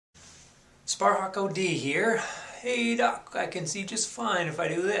Sparhawk OD here. Hey Doc, I can see just fine if I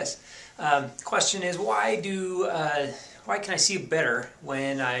do this. Question is, why can I see better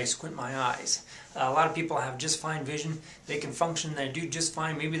when I squint my eyes? A lot of people have just fine vision. They can function, they do just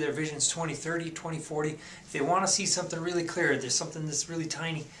fine. Maybe their vision's 20/30, 20/40. If they want to see something really clear, there's something that's really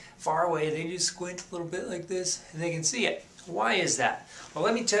tiny, far away, they just squint a little bit like this and they can see it. Why is that? Well,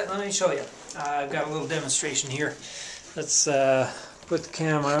 let me show you. I've got a little demonstration here. Let's put the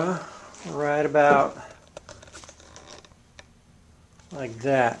camera right about like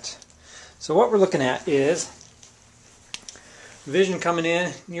that. So what we're looking at is vision coming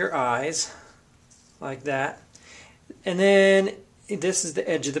in your eyes like that, and then this is the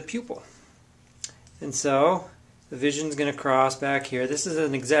edge of the pupil, and so the vision's going to cross back here. This is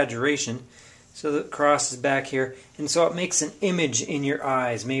an exaggeration, so it crosses back here, and so it makes an image in your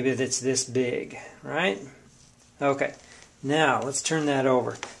eyes, maybe that's this big, right? Okay, now let's turn that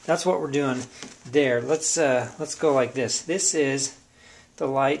over. That's what we're doing there. Let's go like this. This is the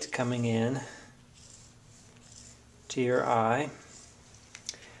light coming in to your eye.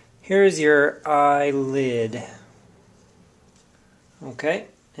 Here's your eyelid. Okay,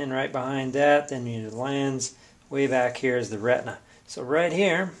 and right behind that, then your lens. Way back here is the retina. So right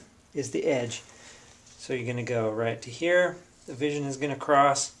here is the edge. So you're going to go right to here. The vision is going to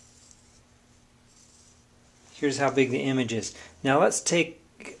cross. Here's how big the image is. Now let's take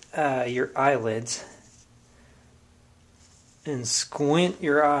your eyelids and squint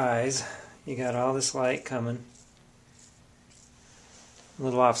your eyes. You got all this light coming. A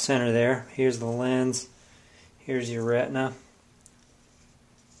little off center there. Here's the lens. Here's your retina.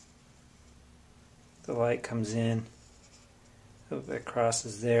 The light comes in. Hope it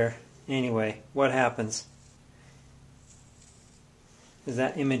crosses there. Anyway, what happens is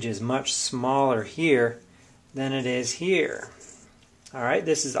that image is much smaller here than it is here. Alright,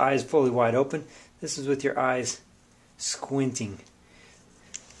 this is eyes fully wide open. This is with your eyes squinting.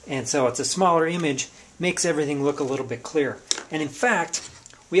 And so it's a smaller image, makes everything look a little bit clearer. And in fact,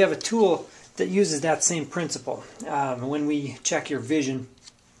 we have a tool that uses that same principle. When we check your vision,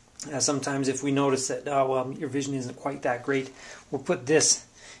 sometimes if we notice that, oh well, your vision isn't quite that great, we'll put this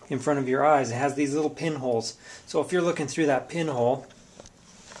in front of your eyes. It has these little pinholes. So if you're looking through that pinhole,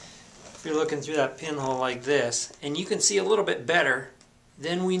 like this, and you can see a little bit better,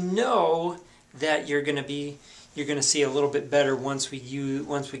 then we know that you're going to see a little bit better once we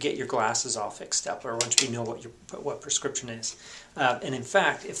get your glasses all fixed up, or once we know what prescription is. And in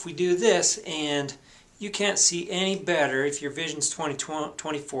fact, if we do this and you can't see any better, if your vision's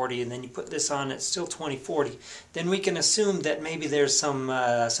 20/40 and then you put this on, it's still 20/40, then we can assume that maybe there's some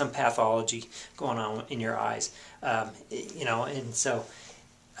pathology going on in your eyes. You know, and so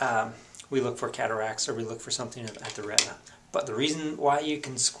we look for cataracts, or we look for something at the retina. But the reason why you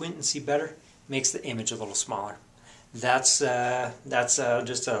can squint and see better makes the image a little smaller. That's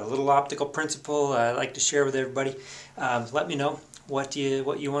just a little optical principle I like to share with everybody. Let me know what you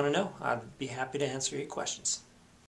want to know. I'd be happy to answer your questions.